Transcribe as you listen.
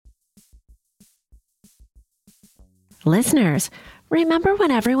Listeners, remember when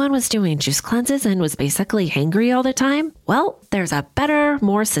everyone was doing juice cleanses and was basically hangry all the time? Well, there's a better,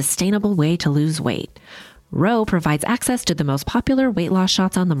 more sustainable way to lose weight. Ro provides access to the most popular weight loss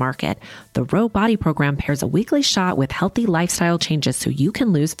shots on the market. The Ro Body Program pairs a weekly shot with healthy lifestyle changes so you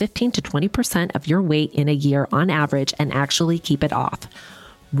can lose 15 to 20% of your weight in a year on average and actually keep it off.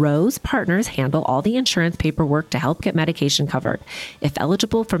 Ro's partners handle all the insurance paperwork to help get medication covered. If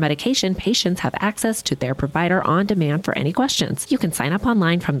eligible for medication, patients have access to their provider on demand for any questions. You can sign up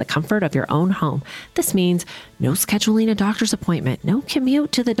online from the comfort of your own home. This means no scheduling a doctor's appointment, no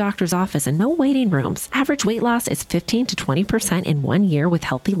commute to the doctor's office, and no waiting rooms. Average weight loss is 15 to 20% in 1 year with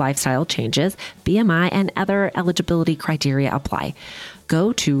healthy lifestyle changes. BMI and other eligibility criteria apply.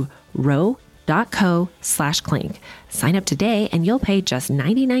 Go to ro.co/clink. Sign up today and you'll pay just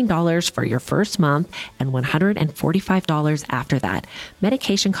 $99 for your first month and $145 after that.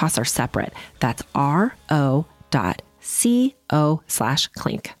 Medication costs are separate. That's ro.co/clink.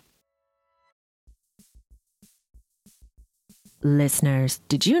 Listeners,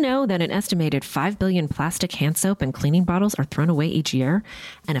 did you know that an estimated 5 billion plastic hand soap and cleaning bottles are thrown away each year?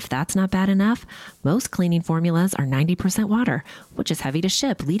 And if that's not bad enough, most cleaning formulas are 90% water, which is heavy to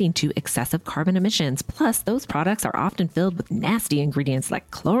ship, leading to excessive carbon emissions. Plus, those products are often filled with nasty ingredients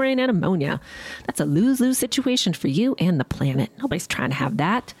like chlorine and ammonia. That's a lose-lose situation for you and the planet. Nobody's trying to have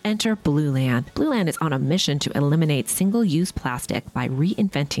that. Enter Blueland. Blueland is on a mission to eliminate single-use plastic by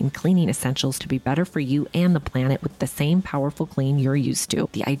reinventing cleaning essentials to be better for you and the planet with the same powerful clean you're used to.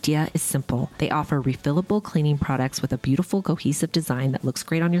 The idea is simple. They offer refillable cleaning products with a beautiful cohesive design that looks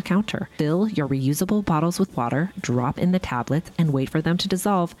great on your counter. Fill your reusable bottles with water, drop in the tablets, and wait for them to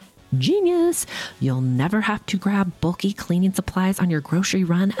dissolve. Genius! You'll never have to grab bulky cleaning supplies on your grocery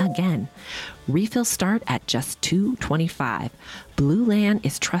run again. Refills start at just $2.25. Blueland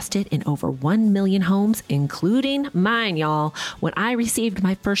is trusted in over 1 million homes, including mine, y'all. When I received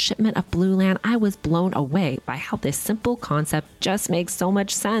my first shipment of Blueland, I was blown away by how this simple concept just makes so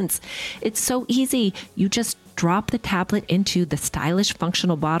much sense. It's so easy. You just drop the tablet into the stylish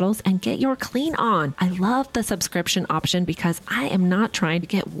functional bottles and get your clean on. I love the subscription option because I am not trying to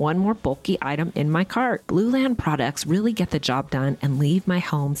get one more bulky item in my cart. Blueland products really get the job done and leave my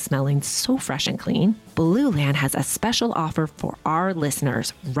home smelling so fresh and clean. Blueland has a special offer for our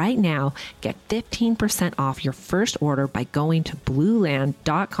listeners. Right now, get 15% off your first order by going to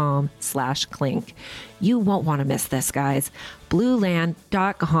blueland.com/clink. You won't want to miss this, guys.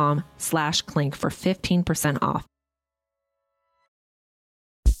 blueland.com/clink for 15% off.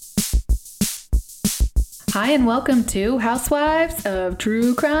 Hi, and welcome to Housewives of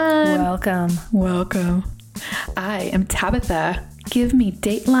True Crime. Welcome. I am Tabitha. Give me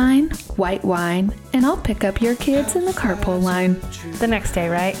Dateline, white wine, and I'll pick up your kids in the carpool line. The next day,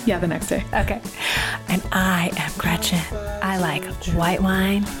 right? Yeah, the next day. Okay. And I am Gretchen. I like white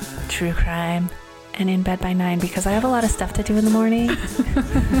wine, true crime, and in bed by 9 because I have a lot of stuff to do in the morning.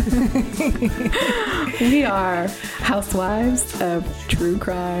 We are Housewives of True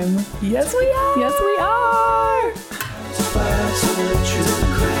Crime. Yes, we are. Yes, we are. Housewives of True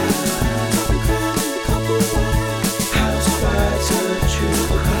Crime. Housewives of True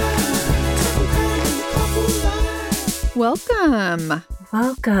Crime. Welcome.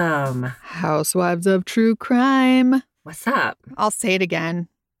 Housewives of True Crime. What's up? I'll say it again.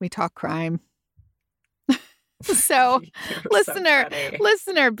 We talk crime. So,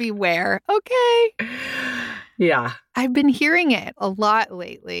 listener, beware. Okay. Yeah. I've been hearing it a lot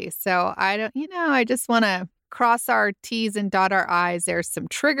lately. So I just want to cross our T's and dot our I's. There's some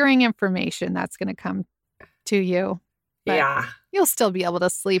triggering information that's going to come to you. But yeah. You'll still be able to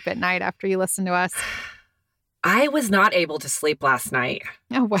sleep at night after you listen to us. I was not able to sleep last night.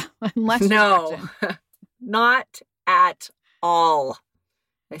 Oh, well, unless No, not at all.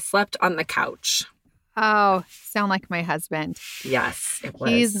 I slept on the couch. Oh, sound like my husband. Yes, it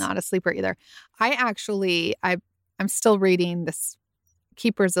was. He's not a sleeper either. I'm still reading this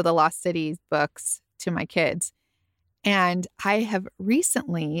Keepers of the Lost Cities books to my kids. And I have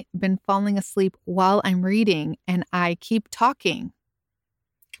recently been falling asleep while I'm reading and I keep talking.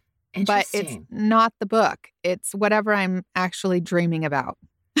 But it's not the book. It's whatever I'm actually dreaming about.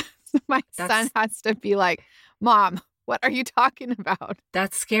 My son has to be like, Mom, what are you talking about?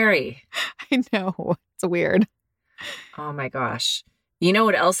 That's scary. I know. It's weird. Oh my gosh. You know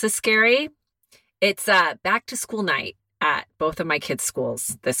what else is scary? It's back to school night at both of my kids'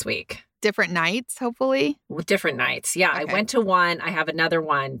 schools this week. Different nights, hopefully? Different nights. Yeah. Okay. I went to one. I have another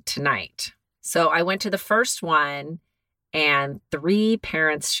one tonight. So I went to the first one and 3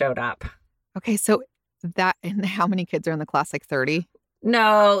 parents showed up. Okay. So and how many kids are in the class? Like 30?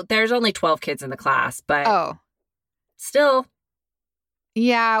 No, there's only 12 kids in the class, but Still,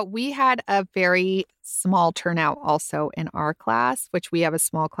 Yeah, we had a very small turnout also in our class, which we have a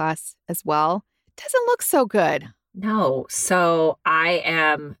small class as well. It doesn't look so good. no. So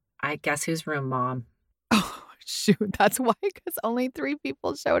I guess who's room mom? Oh, shoot. That's why, because only 3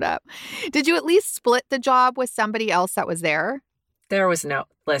 people showed up. Did you at least split the job with somebody else that was there? There was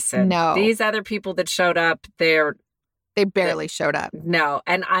listen, No. these other people that showed up, They barely showed up. no.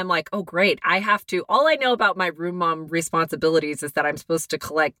 And I'm like, oh, great. All I know about my room mom responsibilities is that I'm supposed to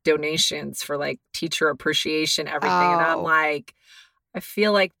collect donations for like teacher appreciation, everything. And I'm Oh. like, I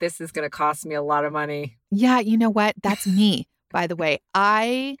feel like this is going to cost me a lot of money. Yeah, you know what? That's me, by the way.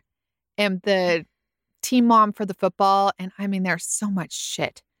 I am the team mom for the football. And I mean, there's so much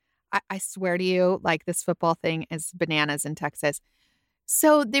shit. I swear to you, like this football thing is bananas in Texas.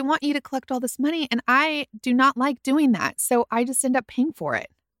 So they want you to collect all this money. And I do not like doing that. So I just end up paying for it,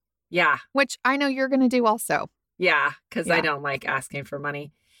 Yeah. which I know you're going to do also. Yeah. Because I Yeah. don't like asking for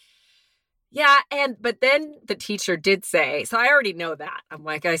money. Yeah. But then the teacher did say, so I already know that. I'm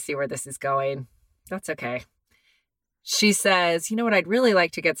like, I see where this is going. That's okay. She says, you know what I'd really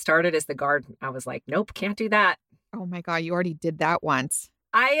like to get started is the garden. I was like, nope, can't do that. Oh my God, you already did that once.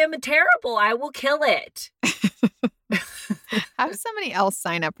 I am terrible. I will kill it. Have somebody else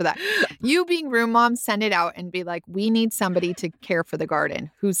sign up for that. You being room mom, send it out and be like, we need somebody to care for the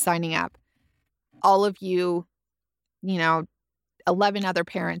garden. Who's signing up? All of you, 11 other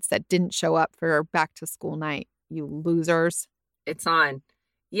parents that didn't show up for back to school night. You losers. It's on.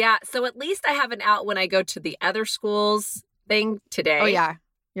 Yeah. So at least I have an out when I go to the other schools thing today. Oh, yeah.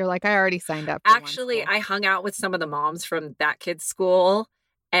 You're like, I already signed up. for one Actually, school. I hung out with some of the moms from that kid's school,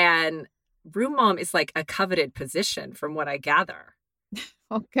 and room mom is like a coveted position from what I gather.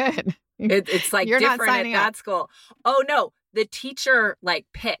 Oh, good. It's like You're not different at signing that up. school. Oh, no. The teacher like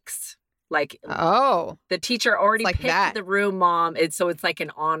picks. Like Oh, the teacher already like picked that. the room mom. So it's like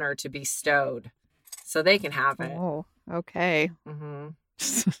an honor to be stowed. So they can have it. oh, okay. hmm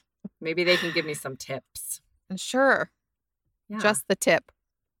Maybe they can give me some tips. Sure. Yeah, Just the tip.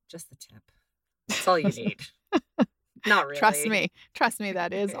 just the tip. That's all you need. Not really. Trust me. Trust me.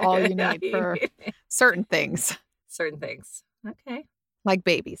 That is all you need for certain things, certain things. Okay. like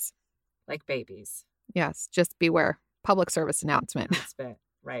babies. Like babies. Yes. Just beware. Public service announcement. That's it.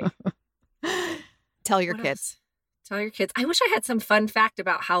 Right. Tell your What kids. else? Tell your kids. I wish I had some fun fact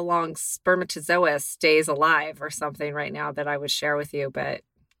about how long spermatozoa stays alive or something right now that I would share with you, but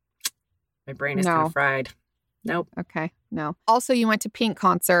my brain is kind No. of fried. Nope. Okay. No. Also, you went to Pink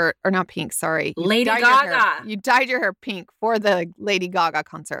concert, or not Pink, sorry. You Lady dyed your hair- Gaga. You dyed your hair pink for the Lady Gaga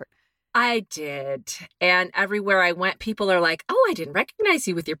concert. I did. And everywhere I went, people are like, oh, I didn't recognize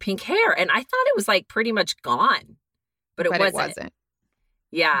you with your pink hair. And I thought it was like pretty much gone, but it wasn't.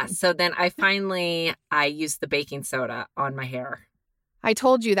 Yeah. So then I used the baking soda on my hair. I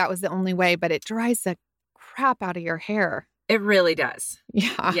told you that was the only way, but it dries the crap out of your hair. It really does.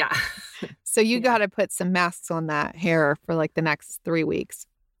 Yeah. Yeah. So you Yeah. got to put some masks on that hair for like the next 3 weeks.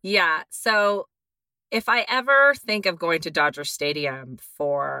 Yeah. So if I ever think of going to Dodger Stadium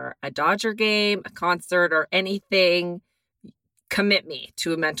for a Dodger game, a concert, or anything, commit me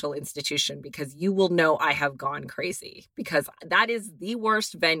to a mental institution because you will know I have gone crazy because that is the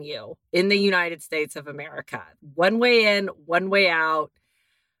worst venue in the United States of America. One way in, one way out.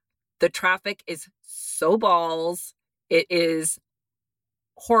 The traffic is so balls. It is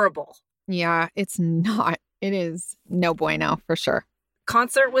horrible. Yeah, it's not. It is no bueno for sure.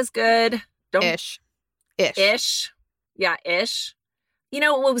 Concert was good. Ish. Ish. Yeah, ish. You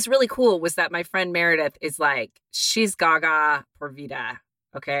know, what was really cool was that my friend Meredith is like, she's Gaga por vida.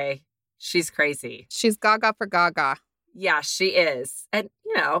 Okay. She's crazy. She's Gaga for Gaga. Yeah, she is. And,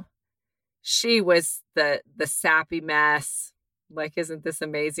 she was the sappy mess. Like, isn't this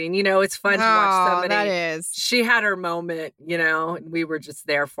amazing? It's fun to watch somebody. That is. She had her moment, and we were just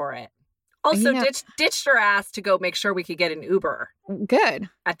there for it. Also, ditched her ass to go make sure we could get an Uber Good.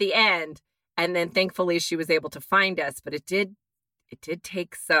 at the end. And then thankfully she was able to find us, but it did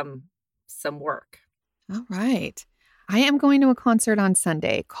take some work. All right. I am going to a concert on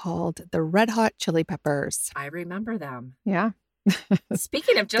Sunday called the Red Hot Chili Peppers. I remember them. Yeah.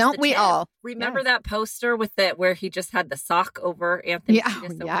 Speaking of just Don't the we tip, all? remember Yes. that poster with where he just had the sock over Anthony Yeah,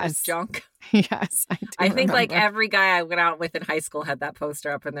 Kiedis over his yes. junk? Yes, I do. I think like remember. every guy I went out with in high school had that poster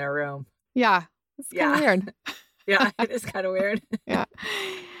up in their room. Yeah. It's kind of weird. Yeah, it is kind of weird. Yeah.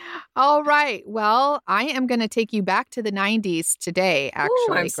 All right. Well, I am going to take you back to the 90s today, actually,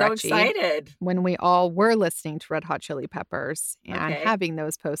 Ooh, I'm so Gretchen, excited. when we all were listening to Red Hot Chili Peppers and Okay. having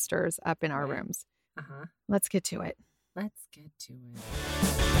those posters up in our Right. rooms. Uh-huh. Let's get to it. Let's get to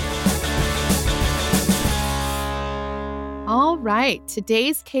it. right.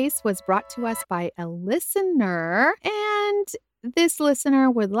 Today's case was brought to us by a listener, and this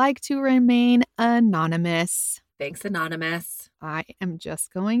listener would like to remain anonymous. Thanks, Anonymous. I am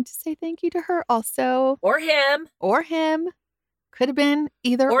just going to say thank you to her also. Or him. Or him. Could have been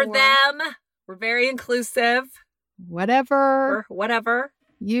either Or them. We're very inclusive. Whatever Or whatever.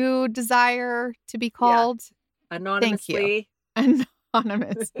 you desire to be called. Anonymously.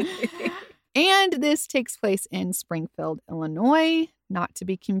 Anonymous. And this takes place in Springfield, Illinois, not to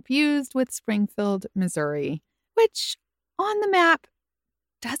be confused with Springfield, Missouri, which on the map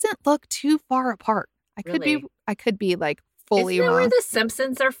doesn't look too far apart. I could be like fully Isn't that wrong. where the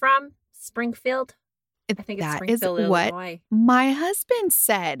Simpsons are from? Springfield? I think it's That Springfield, is what Illinois. my husband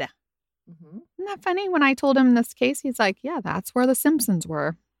said. Mm-hmm. Isn't that funny? When I told him this case, he's like, yeah, that's where the Simpsons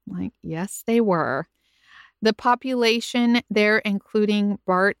were. I'm like, yes, they were. The population there, including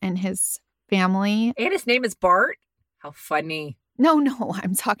Bart and his family. And his name is Bart? How funny. No,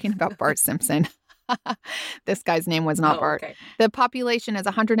 I'm talking about Bart Simpson. This guy's name was not Bart. Okay. The population is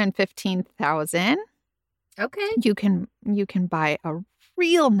 115,000. Okay. You can buy a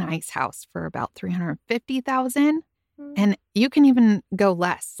real nice house for about 350,000. And you can even go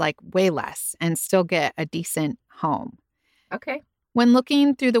less, like way less, and still get a decent home. Okay. When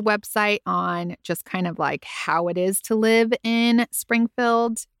looking through the website on just kind of like how it is to live in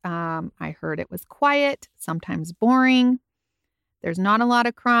Springfield, I heard it was quiet, sometimes boring. There's not a lot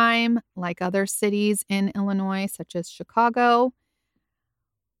of crime like other cities in Illinois, such as Chicago.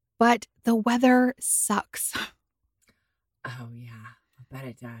 But the weather sucks. Oh, yeah. I bet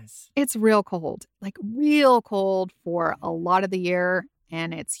it does. It's real cold, like real cold for a lot of the year,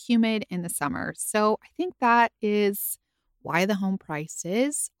 and it's humid in the summer. So I think that is why the home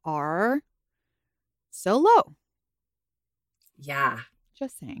prices are so low. Yeah.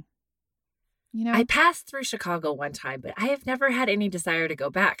 Just saying. You know, I passed through Chicago one time, but I have never had any desire to go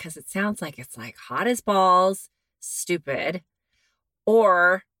back because it sounds like it's like hot as balls, stupid,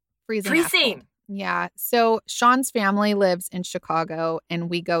 or freezing. freezing. Yeah. So Sean's family lives in Chicago, and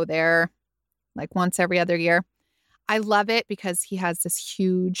we go there like once every other year. I love it because he has this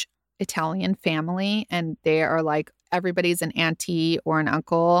huge Italian family, and they are like everybody's an auntie or an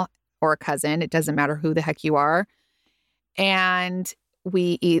uncle or a cousin. It doesn't matter who the heck you are. And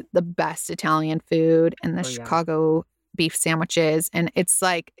we eat the best Italian food and the Chicago beef sandwiches. And it's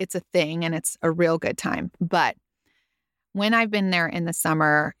like, it's a thing and it's a real good time. But when I've been there in the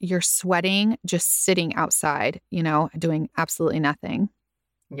summer, you're sweating just sitting outside, you know, doing absolutely nothing.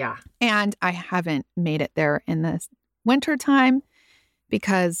 Yeah. And I haven't made it there in the winter time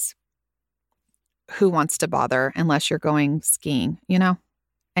because who wants to bother unless you're going skiing, you know,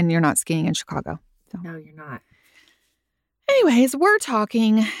 and you're not skiing in Chicago. So. No, you're not. Anyways, we're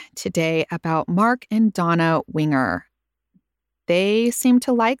talking today about Mark and Donna Winger. They seem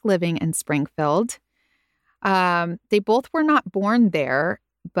to like living in Springfield. They both were not born there,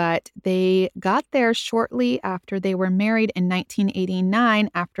 but they got there shortly after they were married in 1989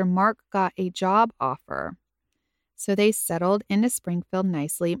 after Mark got a job offer. So they settled into Springfield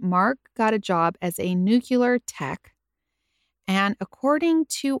nicely. Mark got a job as a nuclear tech. And according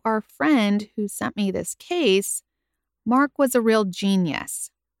to our friend who sent me this case, Mark was a real genius.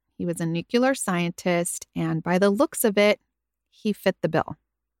 He was a nuclear scientist, and by the looks of it, he fit the bill.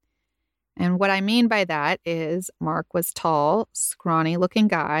 And what I mean by that is Mark was tall, scrawny-looking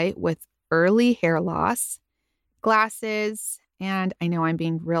guy with early hair loss, glasses, and I know I'm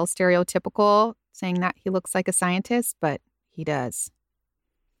being real stereotypical saying that he looks like a scientist, but he does.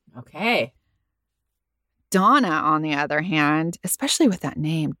 Okay. Donna, on the other hand, especially with that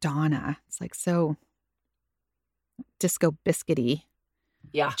name, Donna, it's like so disco biscuity.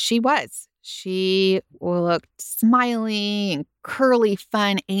 Yeah. She was. She looked smiley and curly,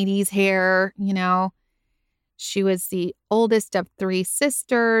 fun 80s hair, you know. She was the oldest of 3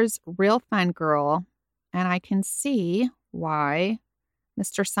 sisters, real fun girl. And I can see why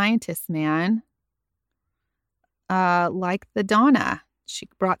Mr. Scientist Man liked the Donna. She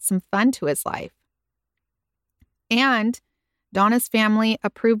brought some fun to his life. And Donna's family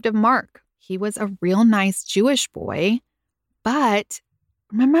approved of Mark. He was a real nice Jewish boy. But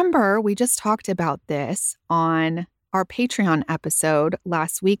remember, we just talked about this on our Patreon episode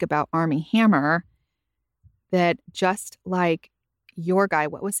last week about Armie Hammer, that just like your guy,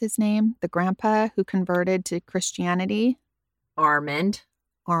 what was his name? The grandpa who converted to Christianity? Armand.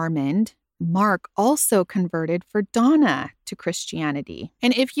 Mark also converted for Donna to Christianity.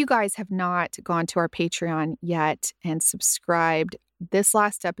 And if you guys have not gone to our Patreon yet and subscribed, this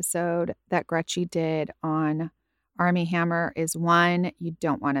last episode that Gretchen did on Armie Hammer is one you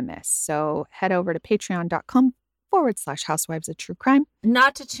don't want to miss. So head over to patreon.com patreon.com/housewives of true crime.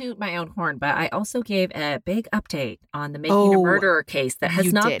 Not to toot my own horn, but I also gave a big update on the Making a Oh, Murderer case that has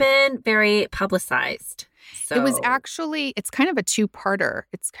you not did. been very publicized. So It was actually, it's kind of a two-parter.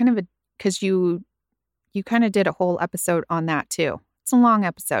 It's kind of because you kind of did a whole episode on that too. It's a long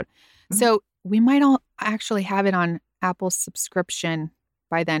episode. Mhm. So we might all actually have it on Apple's subscription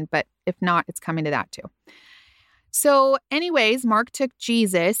by then, but if not, it's coming to that too. So anyways, Mark took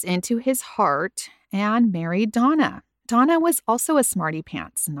Jesus into his heart and married Donna. Donna was also a smarty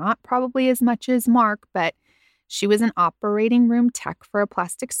pants, not probably as much as Mark, but she was an operating room tech for a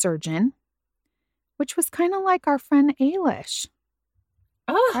plastic surgeon, which was kind of like our friend Ailish,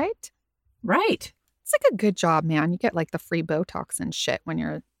 oh, right? right. It's like a good job, man. You get like the free Botox and shit when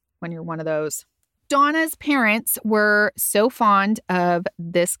you're one of those. Donna's parents were so fond of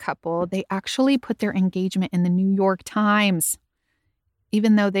this couple, they actually put their engagement in the New York Times,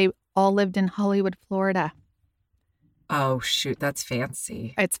 even though they all lived in Hollywood, Florida. Oh, shoot. That's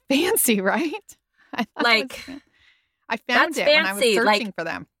fancy. It's fancy, right? I thought it was Like, fan- I found that's it when I was fancy, searching like- for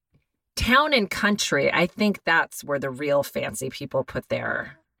them. Town and country, I think that's where the real fancy people put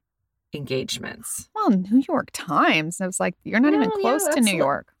their engagements. Well, New York Times. I was like, you're not even Well, yeah, close to that's New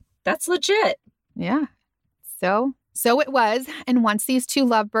York. That's legit. Yeah. So it was. And once these two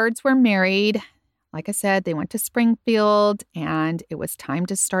lovebirds were married, like I said, they went to Springfield and it was time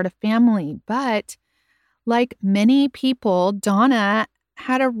to start a family. But like many people, Donna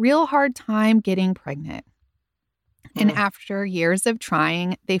had a real hard time getting pregnant. And Mm. after years of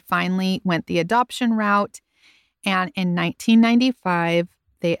trying, they finally went the adoption route. And in 1995,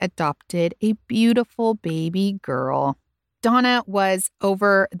 they adopted a beautiful baby girl. Donna was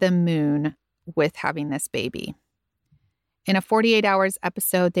over the moon with having this baby. In a 48 Hours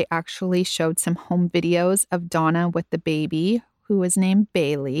episode, they actually showed some home videos of Donna with the baby, who was named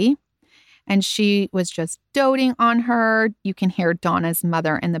Bailey. And she was just doting on her. You can hear Donna's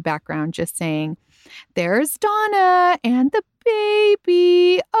mother in the background just saying, "There's Donna and the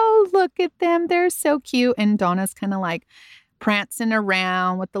baby. Oh, look at them. They're so cute." And Donna's kind of like prancing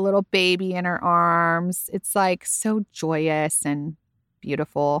around with the little baby in her arms. It's like so joyous and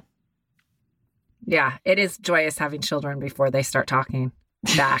beautiful. Yeah, it is joyous having children before they start talking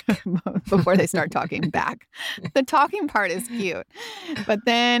back. Before they start talking back. The talking part is cute. But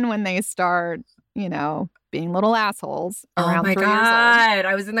then when they start, being little assholes around Oh my 3 years old. God.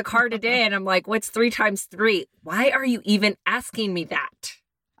 I was in the car today and I'm like, what's 3 times 3? Why are you even asking me that?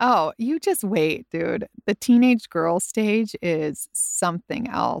 Oh, you just wait, dude. The teenage girl stage is something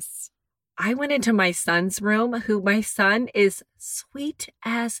else. I went into my son's room, my son is sweet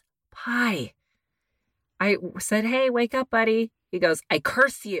as pie. I said, "Hey, wake up, buddy." He goes, "I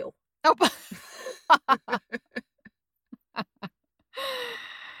curse you." Oh.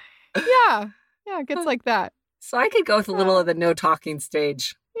 Yeah, it gets like that. So I could go with a little of the no talking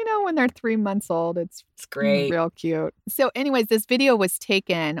stage. When they're 3 months old, it's It's great. real cute. So anyways, this video was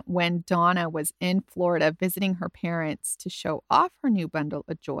taken when Donna was in Florida visiting her parents to show off her new bundle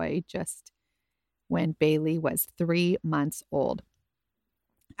of joy just when Bailey was 3 months old.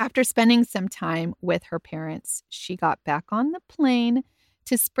 After spending some time with her parents, she got back on the plane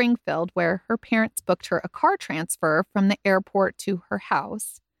to Springfield, where her parents booked her a car transfer from the airport to her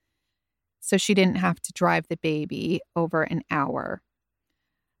house, so she didn't have to drive the baby over an hour.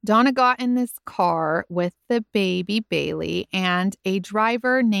 Donna got in this car with the baby Bailey and a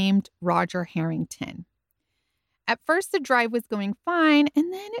driver named Roger Harrington. At first, the drive was going fine,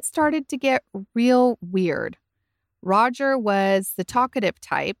 and then it started to get real weird. Roger was the talkative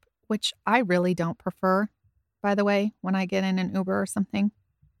type, which I really don't prefer, by the way, when I get in an Uber or something.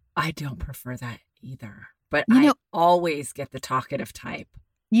 I don't prefer that either. But You I know- always get the talkative type.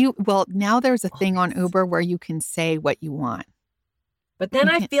 Well, now there's a thing on Always. Uber where you can say what you want. But then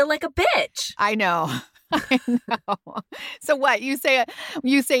I Mhm. feel like a bitch. I know. I know. So what? You say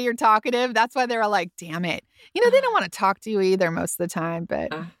you're talkative. That's why they're like, damn it. They don't want to talk to you either most of the time.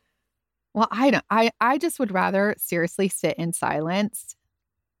 But Uh. well, I don't. I just would rather seriously sit in silence.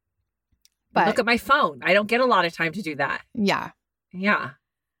 But Look at my phone. I don't get a lot of time to do that. yeah. Yeah.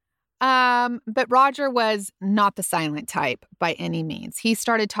 But Roger was not the silent type by any means. He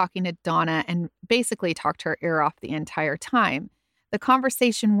started talking to Donna and basically talked her ear off the entire time. The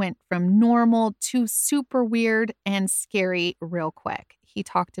conversation went from normal to super weird and scary real quick. He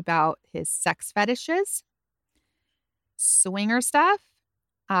talked about his sex fetishes, swinger stuff,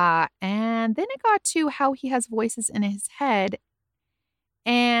 and then it got to how he has voices in his head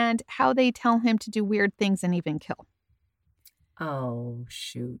and how they tell him to do weird things and even kill. Oh,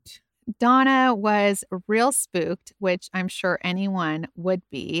 shoot. Donna was real spooked, which I'm sure anyone would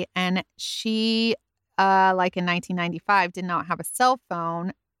be. And she like in 1995, did not have a cell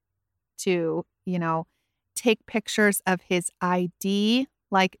phone to, take pictures of his ID,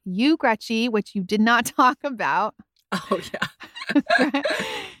 like you, Gretchen, which you did not talk about. Oh, yeah.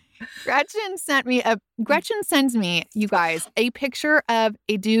 Gretchen sends me, you guys, a picture of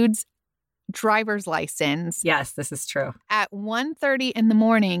a dude's driver's license. Yes, this is true. At 1:30 in the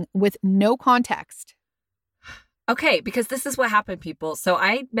morning with no context. Okay, because this is what happened, people. So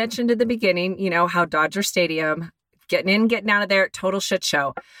I mentioned in the beginning, how Dodger Stadium, getting in, getting out of there, total shit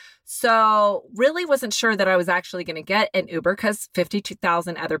show. So really wasn't sure that I was actually going to get an Uber because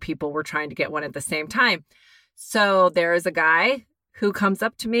 52,000 other people were trying to get one at the same time. So there is a guy who comes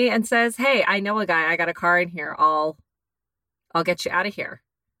up to me and says, "Hey, I know a guy. I got a car in here. I'll get you out of here.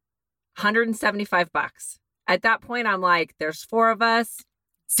 $175. At that point, I'm like, there's 4 of us.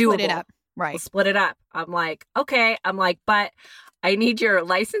 Doable. Split it up. Right. We'll split it up. I'm like, okay. I'm like, but I need your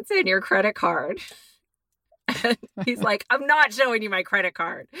license and your credit card. And he's like, I'm not showing you my credit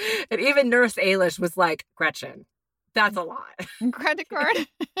card. And even Nurse Ailish was like, Gretchen, that's a lot. Credit card. So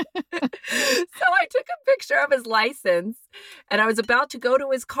I took a picture of his license and I was about to go to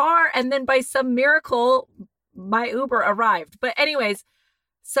his car. And then by some miracle, my Uber arrived. But anyways,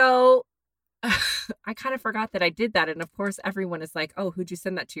 so I kind of forgot that I did that. And of course, everyone is like, oh, who'd you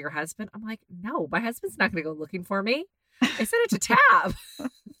send that to, your husband? I'm like, no, my husband's not going to go looking for me. I sent it to Tab.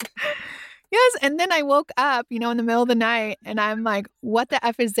 Yes. And then I woke up, in the middle of the night and I'm like, what the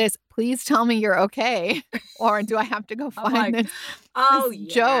F is this? Please tell me you're okay. Or do I have to go find this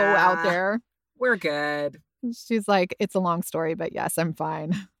Joe out there? We're good. She's like, it's a long story, but yes, I'm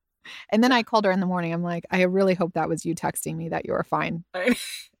fine. And then I called her in the morning. I'm like, I really hope that was you texting me that you were fine.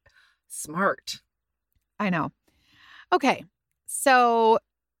 Smart. I know. Okay. So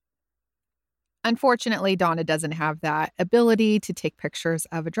unfortunately, Donna doesn't have that ability to take pictures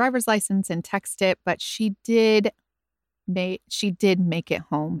of a driver's license and text it, but she did make it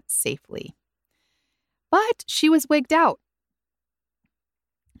home safely. But she was wigged out.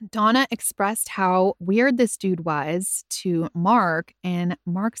 Donna expressed how weird this dude was to Mark, and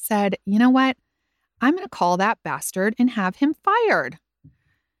Mark said, you know what? I'm going to call that bastard and have him fired.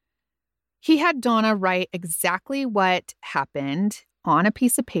 He had Donna write exactly what happened on a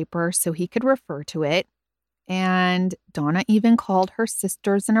piece of paper so he could refer to it. And Donna even called her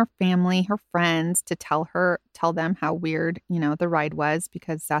sisters and her family, her friends, to tell them how weird, the ride was,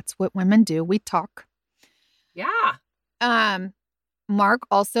 because that's what women do. We talk. Yeah. Mark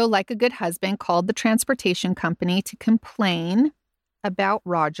also, like a good husband, called the transportation company to complain about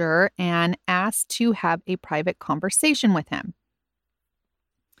Roger and asked to have a private conversation with him.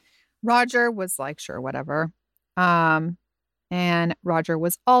 Roger was like, sure, whatever. And Roger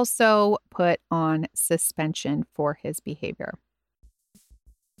was also put on suspension for his behavior.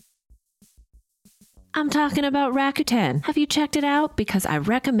 I'm talking about Rakuten. Have you checked it out? Because I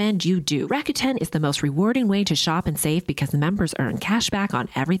recommend you do. Rakuten is the most rewarding way to shop and save because members earn cash back on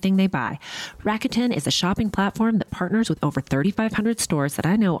everything they buy. Rakuten is a shopping platform that partners with over 3,500 stores that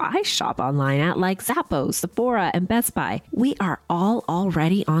I know I shop online at, like Zappos, Sephora, and Best Buy. We are all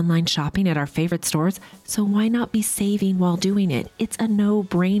already online shopping at our favorite stores, so why not be saving while doing it? It's a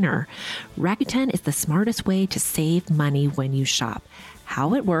no-brainer. Rakuten is the smartest way to save money when you shop.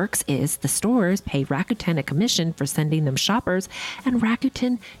 How it works is the stores pay Rakuten a commission for sending them shoppers, and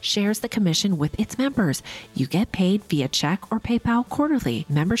Rakuten shares the commission with its members. You get paid via check or PayPal quarterly.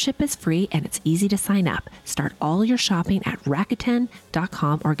 Membership is free and it's easy to sign up. Start all your shopping at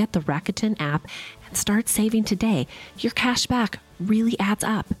Rakuten.com or get the Rakuten app and start saving today. Your cash back really adds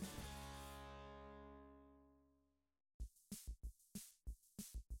up.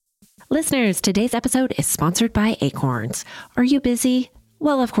 Listeners, today's episode is sponsored by Acorns. Are you busy?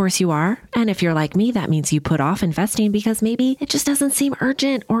 Well, of course you are. And if you're like me, that means you put off investing because maybe it just doesn't seem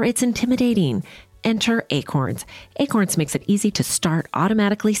urgent or it's intimidating. Enter Acorns. Acorns makes it easy to start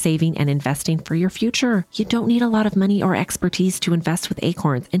automatically saving and investing for your future. You don't need a lot of money or expertise to invest with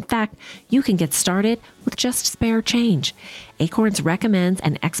Acorns. In fact, you can get started with just spare change. Acorns recommends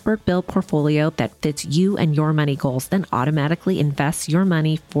an expert-built portfolio that fits you and your money goals, then automatically invests your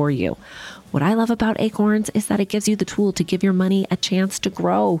money for you. What I love about Acorns is that it gives you the tool to give your money a chance to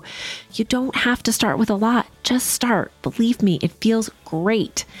grow. You don't have to start with a lot. Just start. Believe me, it feels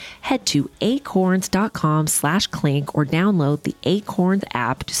great. Head to acorns.com/clink or download the Acorns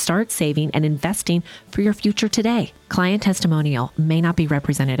app to start saving and investing for your future today. Client testimonial may not be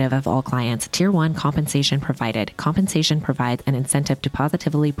representative of all clients. Tier 1 compensation provided. Compensation provides an incentive to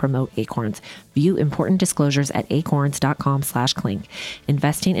positively promote Acorns. View important disclosures at acorns.com/clink.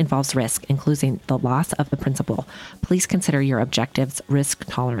 Investing involves risk, including including the loss of the principal. Please consider your objectives, risk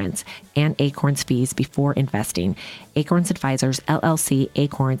tolerance, and Acorns fees before investing. Acorns Advisors, LLC.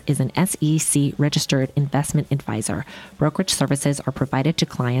 Acorns is an SEC registered investment advisor. Brokerage services are provided to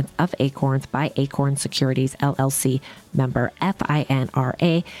clients of Acorns by Acorns Securities, LLC, member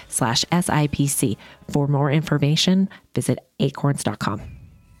FINRA/SIPC. For more information, visit acorns.com.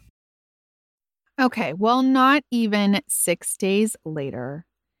 Okay, well, not even 6 days later,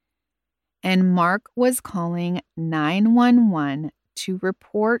 and Mark was calling 911 to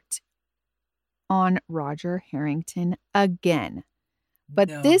report on Roger Harrington again.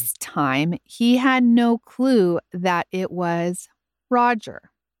 But this time, he had no clue that it was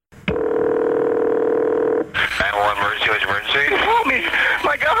Roger. 911 emergency, what's emergency? Help me!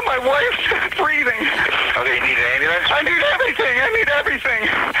 My God, my wife's breathing. Okay, you need an ambulance? I need everything! I need everything!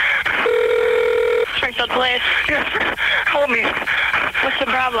 Springfield Police. Yes, help me. What's the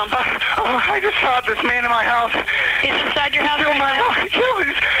problem? I just shot this man in my house. He's inside your house Killed right my now? wife.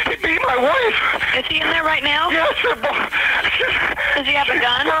 He beat my wife. Is he in there right now? Yes, Does he have a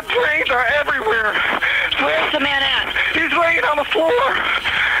gun? her brains are everywhere. Where's the man at? He's laying on the floor.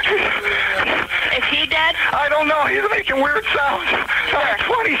 Is he dead? I don't know. He's making weird sounds. Sir.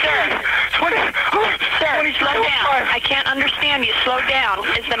 20. Sir, 20. slow down. I can't understand you. Slow down.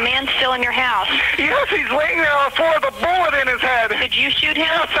 Is the man still in your house? Yes, he's laying there on the floor with a bullet in his head. Did you shoot him?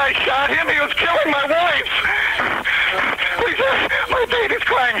 Yes, I shot him. He was killing my wife. Please, my baby's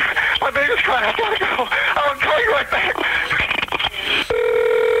crying. My baby's crying. I gotta go. I'll call you right back.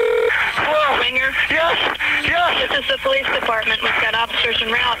 Hello? Winger? Yes. This is the police department. We've got officers en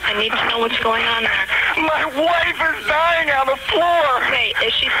route. I need to know what's going on there. My wife is dying on the floor. Okay,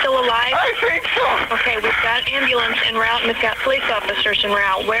 is she still alive? I think so. Okay, we've got ambulance en route and we've got police officers en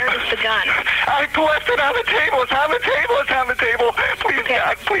route. Where is the gun? I left it on the table. It's on the table. It's on the table. Please, Okay.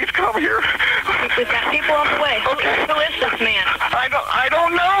 God, please come here. We've got people on the way. Okay. Who is this man? I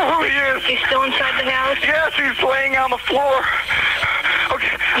don't know who he is. He's still inside the house? Yes, he's laying on the floor. Okay,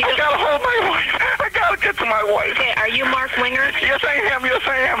 You I don't- gotta hold my wife. I gotta get to my wife. Okay, are you Mark Winger? Yes, I am. Yes,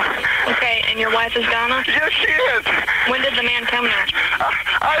 I am. Okay, and your wife is Donna? Yes, she is. When did the man come there?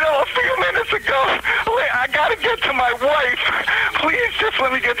 I know, a few minutes ago. Wait, I gotta get to my wife. Please, just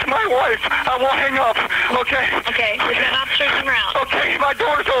let me get to my wife. I won't hang up. Okay? Okay, we've got officers en route. Okay, my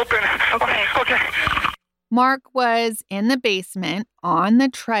door's open. Okay. Okay. Mark was in the basement on the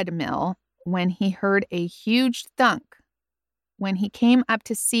treadmill when he heard a huge thunk. When he came up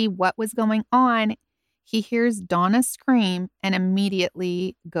to see what was going on, he hears Donna scream and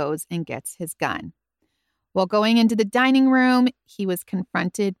immediately goes and gets his gun. While going into the dining room, he was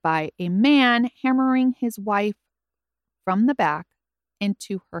confronted by a man hammering his wife from the back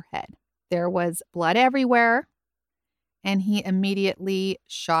into her head. There was blood everywhere, and he immediately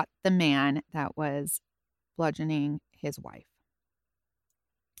shot the man that was bludgeoning his wife.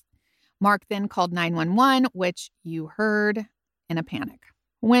 Mark then called 911, which you heard, in a panic.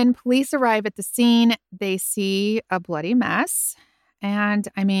 When police arrive at the scene, they see a bloody mess. And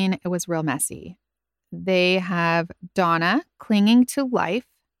I mean, it was real messy. They have Donna clinging to life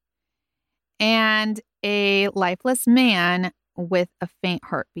and a lifeless man with a faint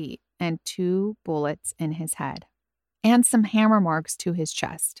heartbeat and 2 bullets in his head and some hammer marks to his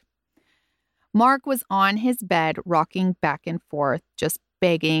chest. Mark was on his bed, rocking back and forth, just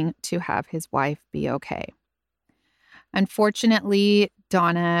begging to have his wife be okay. Unfortunately,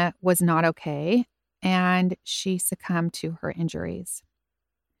 Donna was not okay, and she succumbed to her injuries.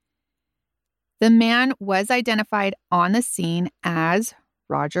 The man was identified on the scene as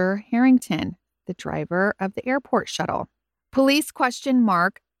Roger Harrington, the driver of the airport shuttle. Police questioned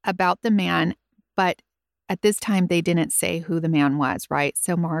Mark about the man, but at this time, they didn't say who the man was, right?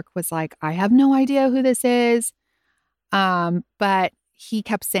 So Mark was like, I have no idea who this is. But he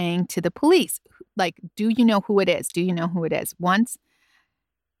kept saying to the police, like, do you know who it is? Do you know who it is? Once,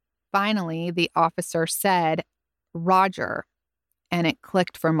 finally, the officer said, Roger, and it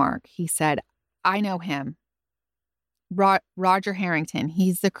clicked for Mark. He said, I know him. Roger Harrington,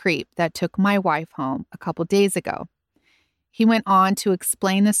 he's the creep that took my wife home a couple days ago. He went on to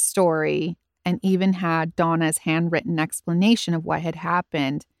explain the story and even had Donna's handwritten explanation of what had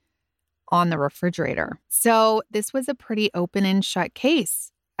happened on the refrigerator. So this was a pretty open and shut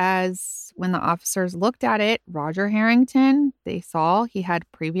case, as when the officers looked at it, Roger Harrington, they saw he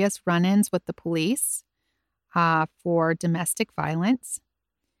had previous run-ins with the police for domestic violence.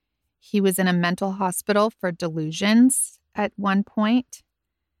 He was in a mental hospital for delusions at one point.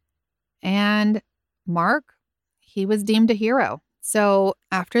 And Mark, he was deemed a hero. So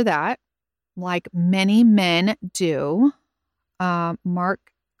after that, like many men do, Mark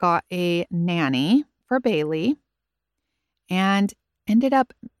got a nanny for Bailey and ended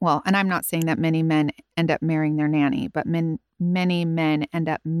up, well, and I'm not saying that many men end up marrying their nanny, but many men end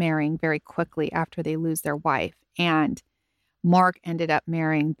up marrying very quickly after they lose their wife. And Mark ended up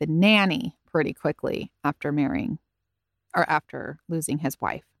marrying the nanny pretty quickly after losing his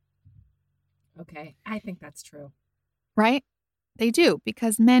wife. Okay. I think that's true. Right? They do,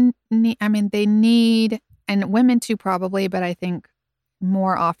 because men need, they need, and women too probably, but I think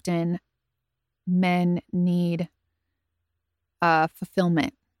more often men need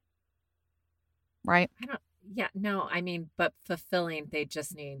fulfillment. Right? But fulfilling, they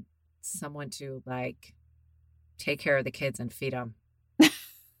just need someone to like take care of the kids and feed them.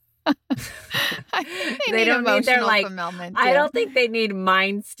 They don't need their like, I don't think they need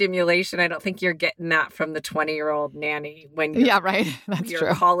mind stimulation. I don't think you're getting that from the 20-year-old nanny when That's your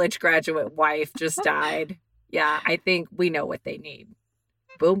true. college graduate wife just died. Yeah, I think we know what they need.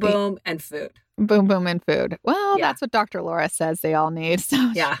 Boom, boom, and food. Boom, boom, and food. Well, that's what Dr. Laura says they all need.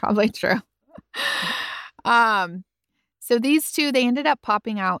 So it's probably true. So these two, they ended up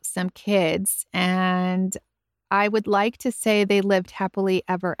popping out some kids, and I would like to say they lived happily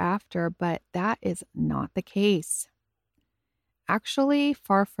ever after, but that is not the case. Actually,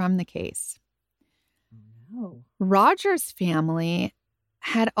 far from the case. No. Roger's family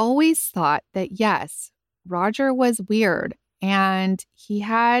had always thought that, yes, Roger was weird and he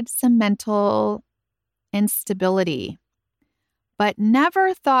had some mental instability, but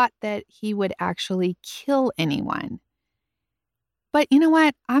never thought that he would actually kill anyone. But you know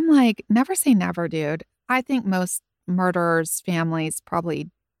what? I'm like, never say never, dude. I think most murderers' families probably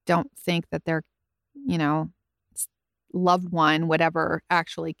don't think that their, loved one would ever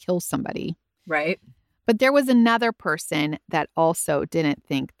actually kill somebody. Right. But there was another person that also didn't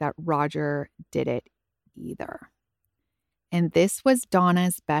think that Roger did it either. And this was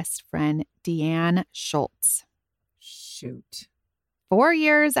Donna's best friend, Deanne Schultz. Shoot. 4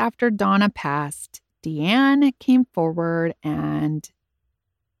 years after Donna passed, Deanne came forward and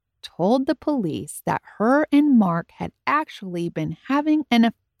told the police that her and Mark had actually been having an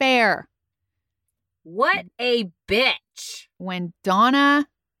affair. What a bitch. When Donna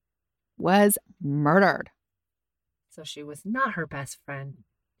was murdered. So she was not her best friend.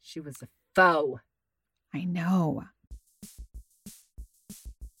 She was a foe. I know.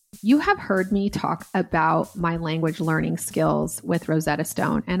 You have heard me talk about my language learning skills with Rosetta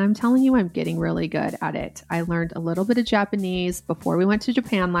Stone, and I'm telling you, I'm getting really good at it. I learned a little bit of Japanese before we went to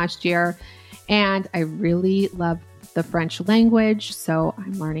Japan last year, and I really love the French language, so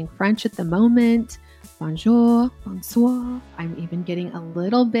I'm learning French at the moment. Bonjour, bonsoir. I'm even getting a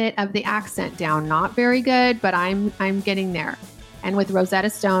little bit of the accent down. Not very good, but I'm getting there. And with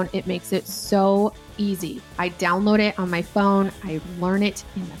Rosetta Stone, it makes it so easy. I download it on my phone. I learn it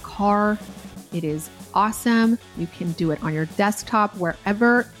in the car. It is awesome. You can do it on your desktop,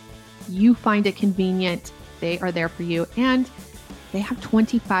 wherever you find it convenient. They are there for you. And they have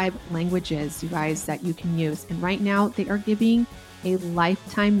 25 languages, you guys, that you can use. And right now they are giving a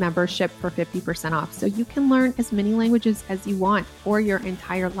lifetime membership for 50% off. So you can learn as many languages as you want for your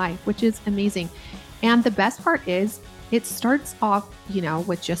entire life, which is amazing. And the best part is, it starts off,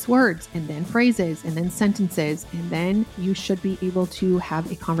 with just words and then phrases and then sentences. And then you should be able to have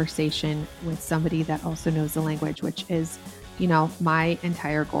a conversation with somebody that also knows the language, which is, my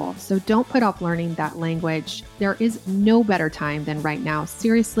entire goal. So don't put off learning that language. There is no better time than right now.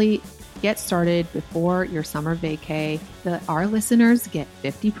 Seriously, get started before your summer vacay. Our listeners get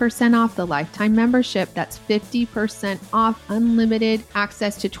 50% off the lifetime membership. That's 50% off unlimited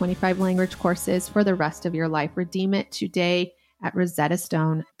access to 25 language courses for the rest of your life. Redeem it today at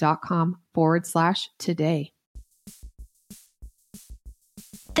rosettastone.com/today.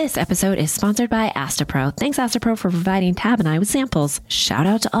 This episode is sponsored by Astapro. Thanks, Astapro, for providing Tab and I with samples. Shout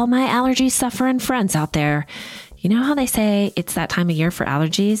out to all my allergy-suffering friends out there. You know how they say it's that time of year for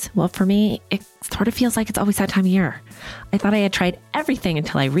allergies? Well, for me, it sort of feels like it's always that time of year. I thought I had tried everything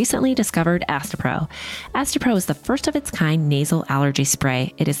until I recently discovered Astapro. Astapro is the first of its kind nasal allergy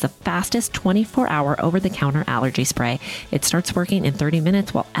spray. It is the fastest 24-hour over-the-counter allergy spray. It starts working in 30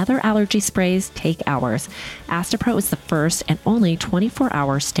 minutes while other allergy sprays take hours. Astapro is the first and only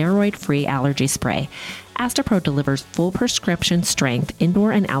 24-hour steroid-free allergy spray. Astapro delivers full prescription strength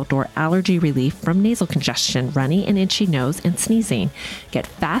indoor and outdoor allergy relief from nasal congestion, runny and itchy nose, and sneezing. Get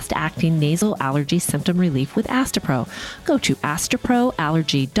fast-acting nasal allergy symptom relief with Astapro. Go to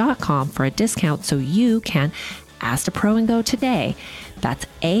astaproallergy.com for a discount so you can Astapro and go today. That's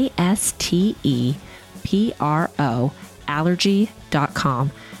ASTEPRO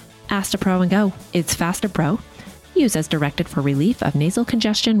allergy.com. Astapro and go. It's faster, bro. Use as directed for relief of nasal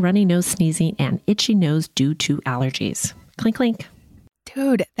congestion, runny nose, sneezing, and itchy nose due to allergies. Clink, clink.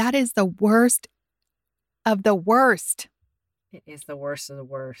 Dude, that is the worst of the worst. It is the worst of the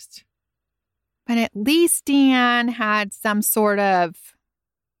worst. But at least Deanne had some sort of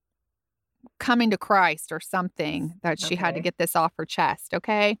coming to Christ or something that she had to Okay. get this off her chest,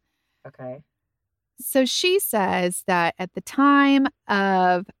 okay? Okay. So she says that at the time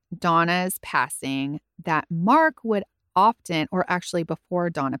of Donna's passing, that Mark would often, or actually before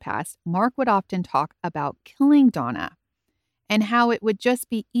Donna passed, Mark would often talk about killing Donna and how it would just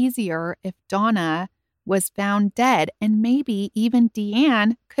be easier if Donna was found dead and maybe even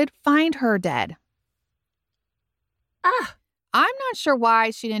Deanne could find her dead. Ah, I'm not sure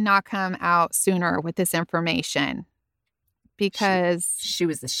why she did not come out sooner with this information because, she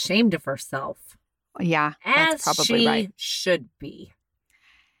was ashamed of herself. yeah, As that's probably she right. should be.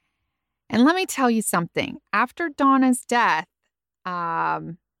 And let me tell you something. After Donna's death,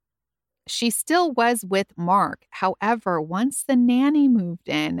 she still was with Mark. However, once the nanny moved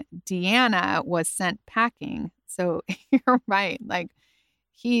in, Deanna was sent packing. So you're right. Like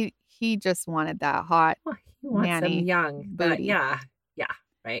he just wanted that hot. Well, he wants them Nanny young, but booty. yeah,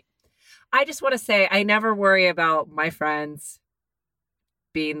 right. I just want to say I never worry about my friends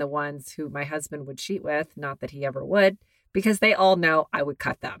being the ones who my husband would cheat with. Not that he ever would, because they all know I would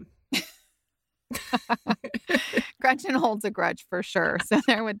cut them. Gretchen holds a grudge for sure. So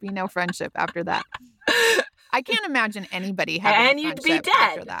there would be no friendship after that. I can't imagine anybody having And a you'd be friendship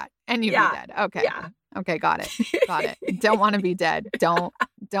after dead. that. And you'd Yeah. be dead. Okay. Yeah. Okay, got it. Got it. Don't want to be dead. Don't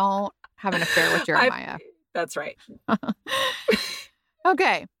have an affair with Jeremiah. That's right.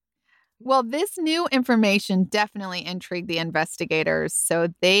 Okay. Well, this new information definitely intrigued the investigators, so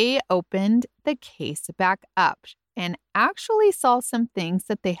they opened the case back up and actually saw some things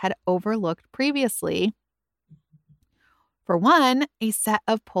that they had overlooked previously. For one, a set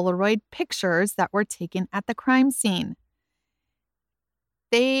of Polaroid pictures that were taken at the crime scene.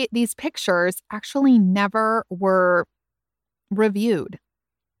 These pictures actually never were reviewed,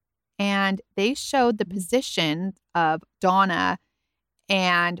 and they showed the position of Donna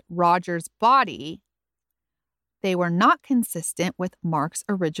and Roger's body. They were not consistent with Mark's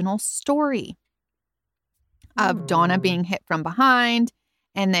original story of Donna being hit from behind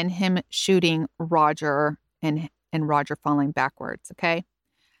and then him shooting Roger and Roger falling backwards, okay?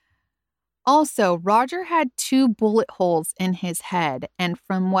 Also, Roger had 2 bullet holes in his head, and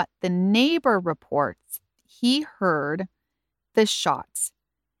from what the neighbor reports, he heard the shots,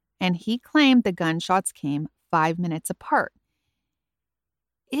 and he claimed the gunshots came 5 minutes apart.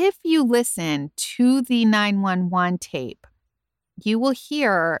 If you listen to the 911 tape, you will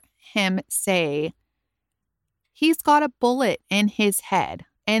hear him say he's got a bullet in his head.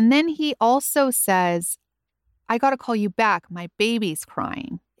 And then he also says, I got to call you back. My baby's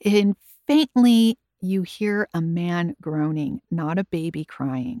crying. And faintly, you hear a man groaning, not a baby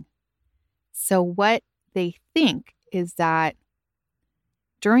crying. So what they think is that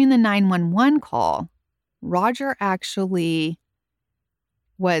during the 911 call, Roger actually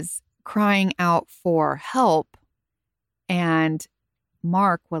was crying out for help, and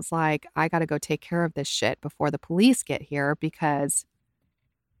Mark was like, I got to go take care of this shit before the police get here because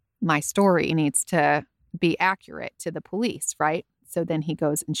my story needs to be accurate to the police, right? So then he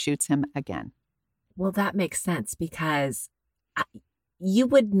goes and shoots him again. Well, that makes sense because you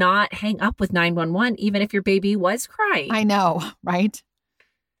would not hang up with 911 even if your baby was crying. I know, right?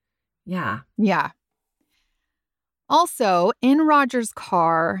 Yeah. Yeah. Also, in Roger's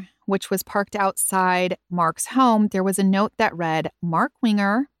car, which was parked outside Mark's home, there was a note that read Mark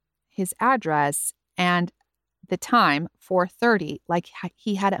Winger, his address, and the time, 4:30, like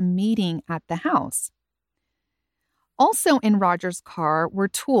he had a meeting at the house. Also in Roger's car were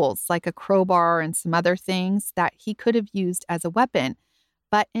tools like a crowbar and some other things that he could have used as a weapon,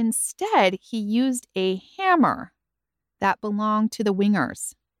 but instead he used a hammer that belonged to the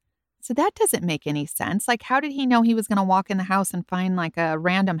Wingers. So that doesn't make any sense. Like, how did he know he was going to walk in the house and find like a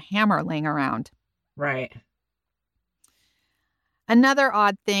random hammer laying around? Right. Another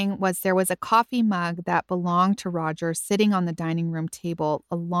odd thing was there was a coffee mug that belonged to Roger sitting on the dining room table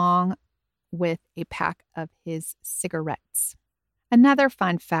along with a pack of his cigarettes. Another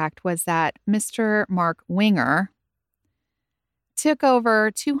fun fact was that Mr. Mark Winger took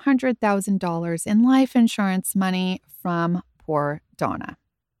over $200,000 in life insurance money from poor Donna.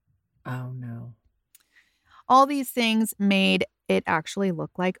 Oh, no. All these things made it actually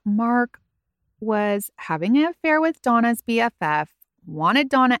look like Mark was having an affair with Donna's BFF, wanted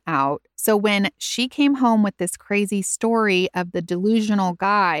Donna out. So when she came home with this crazy story of the delusional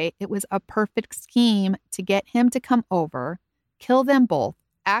guy, it was a perfect scheme to get him to come over, kill them both,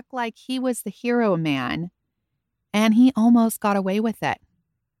 act like he was the hero man, and he almost got away with it.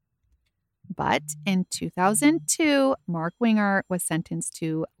 But in 2002, Mark Winger was sentenced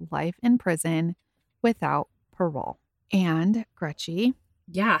to life in prison without parole. And Gretchen,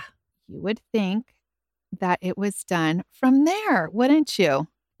 Yeah. you would think that it was done from there, wouldn't you?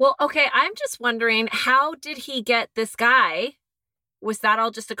 Well, okay, I'm just wondering, how did he get this guy? Was that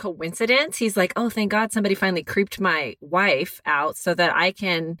all just a coincidence? He's like, oh, thank God somebody finally creeped my wife out so that I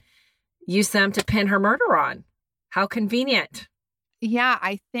can use them to pin her murder on. How convenient. Yeah,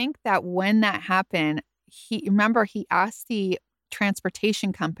 I think that when that happened, he asked the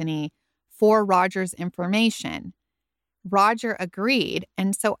transportation company for Roger's information. Roger agreed.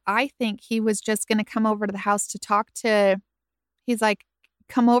 And so I think he was just going to come over to the house to talk to, he's like,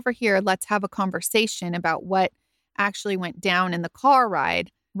 come over here. Let's have a conversation about what actually went down in the car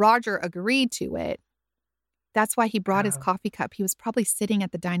ride. Roger agreed to it. That's why he brought his coffee cup. He was probably sitting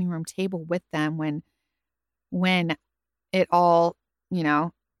at the dining room table with them when it all,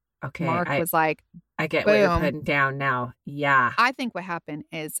 Okay. Mark was like, I get what you're boom. putting down now. Yeah. I think what happened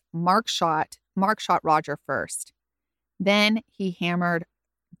is Mark shot Roger first. Then he hammered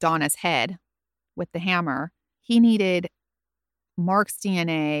Donna's head with the hammer. He needed Roger's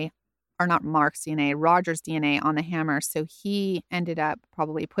DNA on the hammer. So he ended up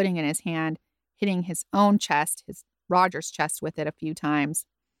probably putting it in his hand, hitting his own chest, Roger's chest with it a few times.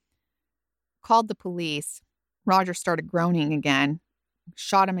 Called the police. Roger started groaning again,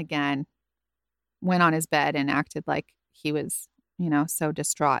 shot him again, went on his bed and acted like he was, so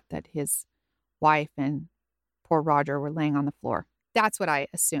distraught that his wife and poor Roger were laying on the floor. That's what I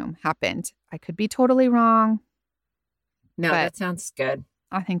assume happened. I could be totally wrong. No, but that sounds good.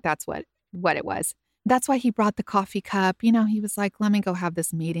 I think that's what it was. That's why he brought the coffee cup. He was like, let me go have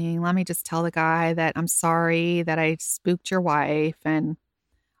this meeting. Let me just tell the guy that I'm sorry that I spooked your wife, and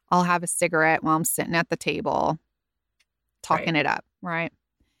I'll have a cigarette while I'm sitting at the table talking it up, right?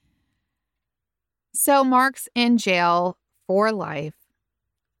 So Mark's in jail for life.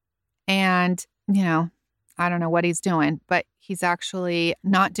 And, I don't know what he's doing, but he's actually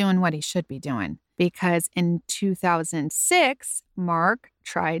not doing what he should be doing. Because in 2006, Mark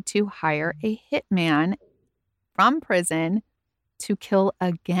tried to hire a hitman from prison to kill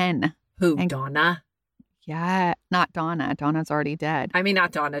again. Who, Donna? Yeah, not Donna. Donna's already dead. I mean,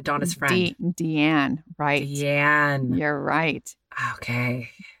 not Donna. Donna's friend. Deanne, right. Deanne. You're right. Okay.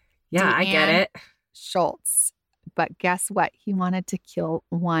 Yeah, Deanne I get it. Schultz. But guess what? He wanted to kill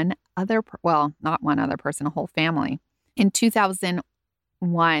not one other person, a whole family. In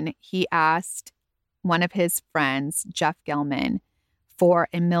 2001, he asked one of his friends, Jeff Gelman, for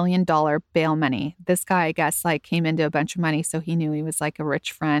 $1 million bail money. This guy, I guess, came into a bunch of money, so he knew he was like a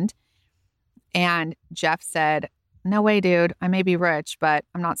rich friend. And Jeff said, no way, dude. I may be rich, but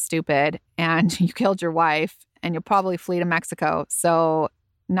I'm not stupid. And you killed your wife and you'll probably flee to Mexico. So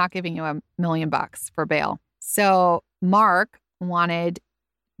not giving you $1 million for bail. So Mark wanted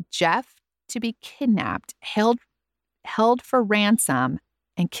Jeff to be kidnapped, held for ransom,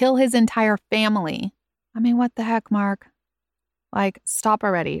 and kill his entire family. I mean, what the heck, Mark? Stop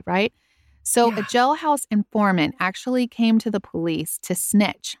already, right? So a jailhouse informant actually came to the police to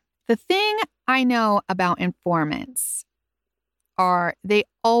snitch. The thing I know about informants are they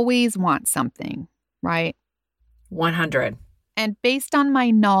always want something, right? 100. And based on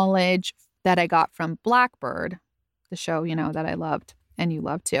my knowledge that I got from Blackbird, the show, that I loved and you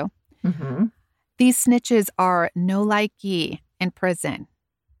love too, these snitches are no like ye in prison.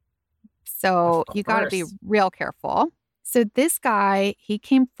 So you got to be real careful. So this guy, he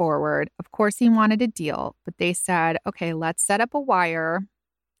came forward. Of course, he wanted a deal, but they said, okay, let's set up a wire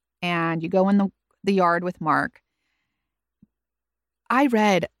and you go in the yard with Mark. I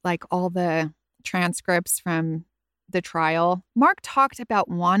read all the transcripts from the trial. Mark talked about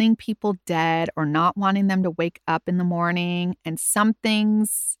wanting people dead or not wanting them to wake up in the morning, and some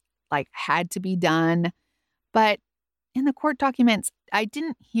things had to be done. But in the court documents, I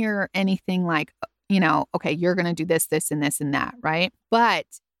didn't hear anything okay, you're going to do this, this, and this, and that, right? But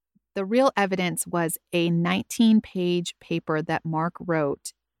the real evidence was a 19-page paper that Mark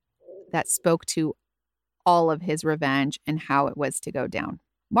wrote that spoke to all of his revenge and how it was to go down.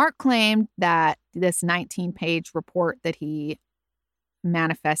 Mark claimed that this 19-page report that he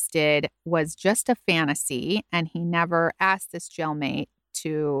manifested was just a fantasy, and he never asked this jailmate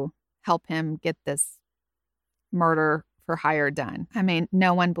to help him get this murder for hire done. I mean,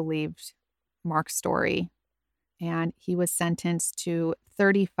 no one believed Mark's story, and he was sentenced to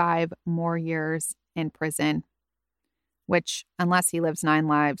 35 more years in prison, which, unless he lives 9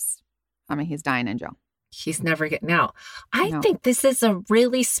 lives, I mean, he's dying in jail. He's never getting out. I No. think this is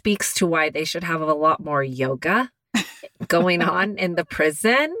really speaks to why they should have a lot more yoga going on in the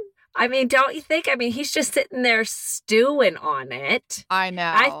prison. I mean, don't you think? I mean, he's just sitting there stewing on it. I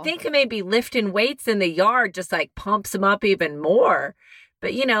know. I think maybe lifting weights in the yard just like pumps him up even more.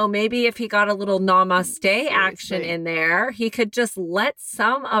 But, you know, maybe if he got a little namaste action in there, he could just let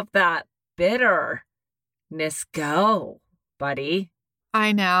some of that bitterness go, buddy.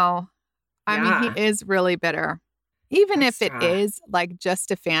 I know. I mean, he is really bitter. Even if it is like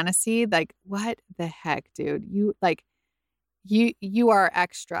just a fantasy, like what the heck, dude? You like, you are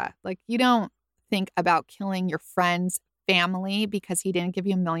extra. Like, you don't think about killing your friend's family because he didn't give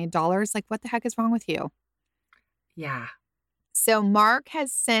you $1 million. Like, what the heck is wrong with you? Yeah. So Mark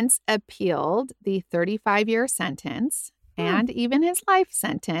has since appealed the 35-year sentence and even his life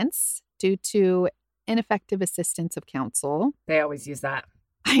sentence due to ineffective assistance of counsel. They always use that.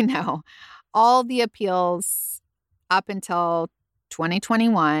 I know. All the appeals up until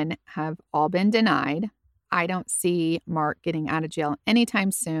 2021 have all been denied. I don't see Mark getting out of jail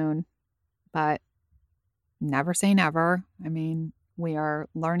anytime soon, but never say never. I mean, we are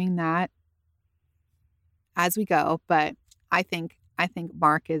learning that as we go, but I think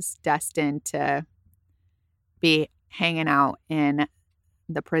Mark is destined to be hanging out in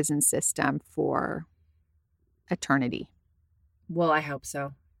the prison system for eternity. Well, I hope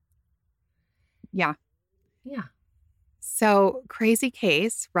so. Yeah. Yeah. So crazy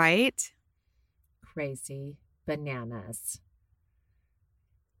case, right? Crazy bananas.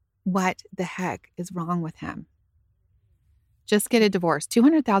 What the heck is wrong with him? Just get a divorce.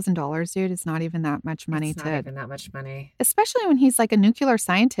 $200,000, dude, is not even that much money. It's not even that much money. Especially when he's like a nuclear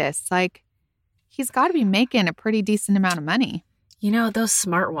scientist. Like, he's got to be making a pretty decent amount of money. You know, those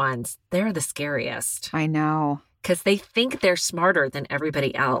smart ones, they're the scariest. I know. Because they think they're smarter than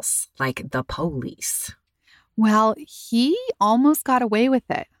everybody else, like the police. Well, he almost got away with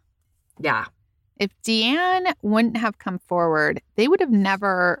it. Yeah. If Deanne wouldn't have come forward, they would have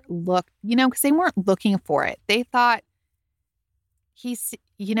never looked, you know, because they weren't looking for it. They thought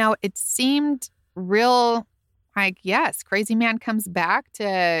it seemed real like, yes, crazy man comes back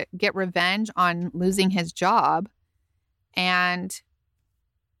to get revenge on losing his job. And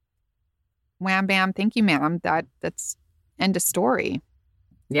wham, bam, thank you, ma'am. That's end of story.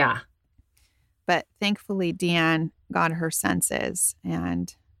 Yeah. But thankfully, Deanne got her senses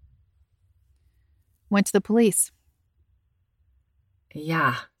and went to the police.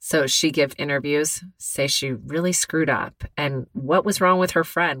 Yeah. So she give interviews, say she really screwed up. And what was wrong with her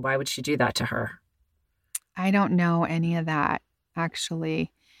friend? Why would she do that to her? I don't know any of that,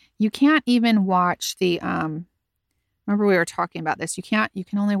 actually. You can't even watch the, remember we were talking about this. You can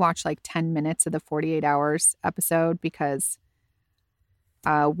only watch like 10 minutes of the 48 Hours episode because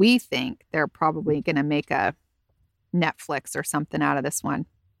we think they're probably going to make a Netflix or something out of this one.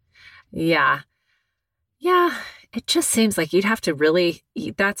 Yeah. Yeah. It just seems like you'd have to really,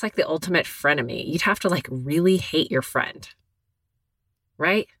 that's like the ultimate frenemy. You'd have to like really hate your friend.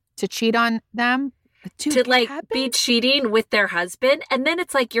 Right? To cheat on them? Dude, to like be cheating with their husband. And then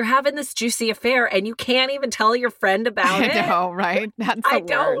it's like you're having this juicy affair and you can't even tell your friend about it. I know, right? That's the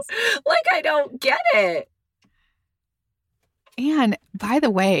worst. I don't get it. And by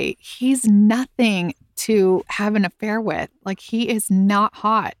the way, he's nothing to have an affair with. Like, he is not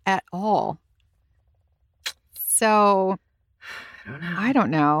hot at all. So I don't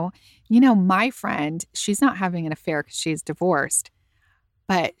know. You know, my friend, she's not having an affair because she's divorced,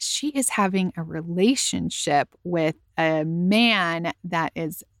 but she is having a relationship with a man that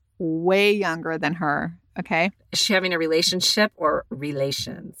is way younger than her. Okay. Is she having a relationship or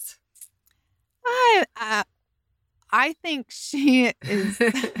relations? I think she is.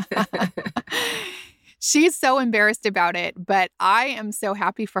 She's so embarrassed about it, but I am so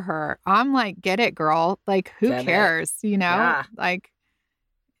happy for her. I'm like, get it, girl. Like, who cares? You know, like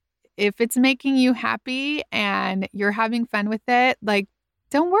if it's making you happy and you're having fun with it, like,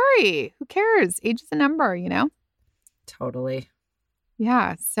 don't worry. Who cares? Age is a number, you know? Totally.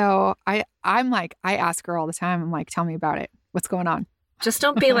 Yeah. So I'm like, I ask her all the time. I'm like, tell me about it. What's going on? Just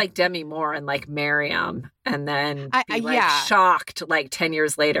don't be like Demi Moore and like marry him and then be like shocked like 10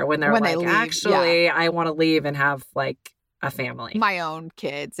 years later when they're like, actually, I want to leave and have like a family. My own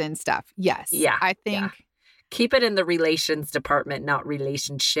kids and stuff. Yes. Yeah. I think. Keep it in the relations department, not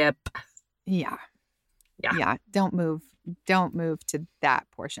relationship. Yeah. Yeah. Yeah. Don't move to that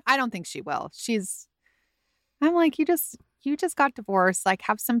portion. I don't think she will. I'm like, you just got divorced. Like,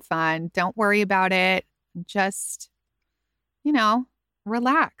 have some fun. Don't worry about it. Just,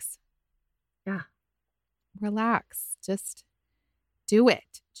 relax. Yeah. Relax. Just do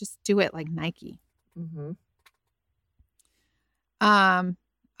it. Just do it like Nike. Mm-hmm.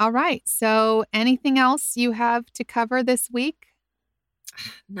 All right. So anything else you have to cover this week?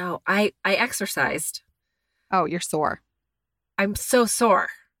 No, I exercised. Oh, you're sore. I'm so sore.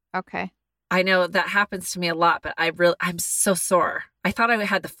 Okay. I know that happens to me a lot, but I'm so sore. I thought I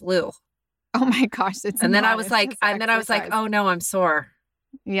had the flu. Oh my gosh. And then I was like, oh no, I'm sore.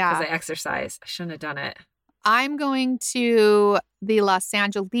 Yeah. Because I exercise. I shouldn't have done it. I'm going to the Los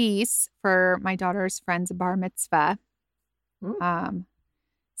Angeles for my daughter's friend's bar mitzvah.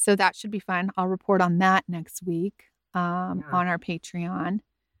 So that should be fun. I'll report on that next week on our Patreon.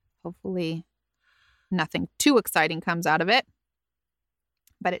 Hopefully nothing too exciting comes out of it,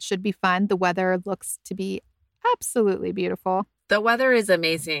 but it should be fun. The weather looks to be absolutely beautiful. The weather is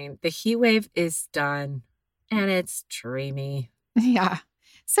amazing. The heat wave is done and it's dreamy. Yeah.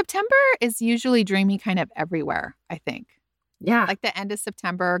 September is usually dreamy kind of everywhere, I think. Yeah. Like the end of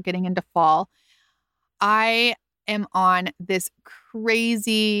September, getting into fall. I am on this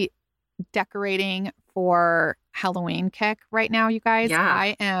crazy decorating for Halloween kick right now, you guys.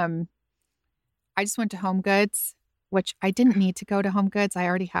 Yeah. I just went to Home Goods, which I didn't need to go to Home Goods. I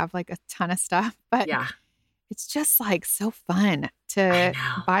already have like a ton of stuff, but yeah, it's just like so fun to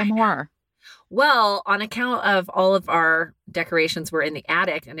buy more. Well, on account of all of our decorations were in the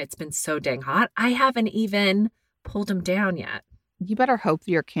attic and it's been so dang hot, I haven't even pulled them down yet. You better hope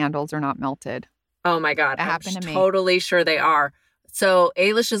your candles are not melted. Oh my God. That happened to me. Totally sure they are. So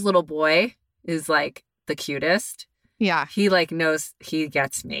Ailish's little boy is like the cutest. Yeah. He like knows he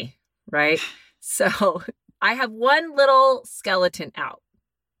gets me, right? So I have one little skeleton out.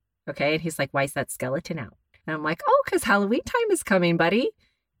 Okay. And he's like, why is that skeleton out? And I'm like, oh, because Halloween time is coming, buddy.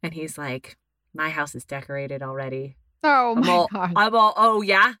 And he's like, my house is decorated already. Oh my God. Oh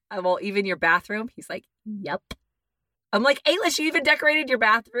yeah? Even your bathroom? He's like, yep. I'm like, Ailish, you even decorated your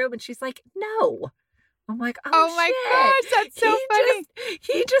bathroom? And she's like, no. I'm like, oh my gosh, that's so funny.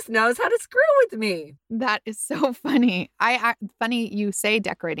 He just knows how to screw with me. That is so funny. Funny you say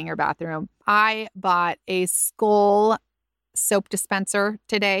decorating your bathroom. I bought a Skull soap dispenser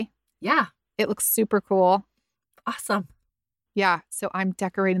today. Yeah. It looks super cool. Awesome. Yeah. So I'm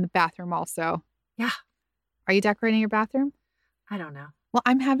decorating the bathroom also. Yeah. Are you decorating your bathroom? I don't know. Well,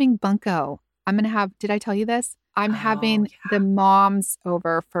 I'm having Bunko. did I tell you this? I'm having the moms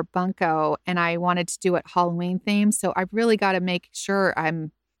over for Bunko and I wanted to do it Halloween themed. So I've really got to make sure I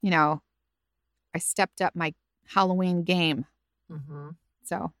stepped up my Halloween game. Mm-hmm.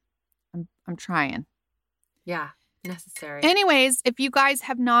 So I'm trying. Yeah. Necessary. Anyways, if you guys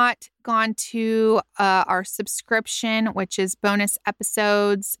have not gone to our subscription, which is bonus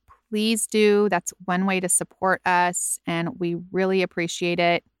episodes, please do. That's one way to support us, and we really appreciate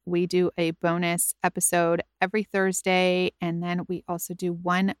it. We do a bonus episode every Thursday, and then we also do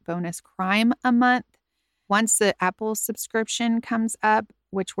one bonus crime a month. Once the Apple subscription comes up,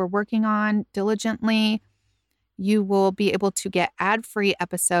 which we're working on diligently, you will be able to get ad-free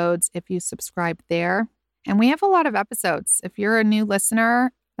episodes if you subscribe there. And we have a lot of episodes. If you're a new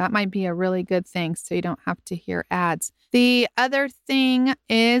listener, that might be a really good thing so you don't have to hear ads. The other thing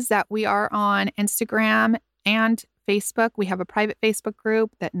is that we are on Instagram and Facebook. We have a private Facebook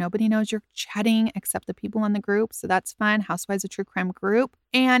group that nobody knows you're chatting except the people in the group. So that's fun. Housewives of True Crime group.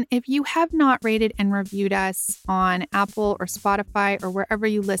 And if you have not rated and reviewed us on Apple or Spotify or wherever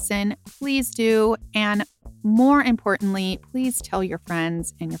you listen, please do. And more importantly, please tell your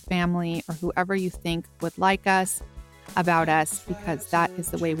friends and your family or whoever you think would like us about us, because that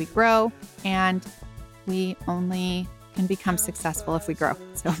is the way we grow. And we only can become successful if we grow.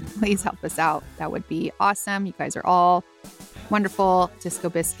 So please help us out. That would be awesome. You guys are all wonderful disco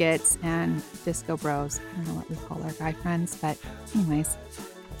biscuits and disco bros. I don't know what we call our guy friends, but anyways.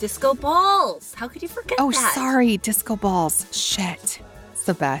 Disco balls. How could you forget that? Oh, sorry. Disco balls. Shit. It's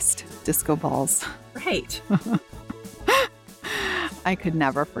the best. Disco balls. Right. I could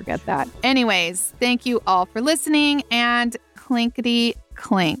never forget that. Anyways, thank you all for listening, and clinkety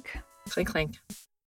clink. Clink, clink.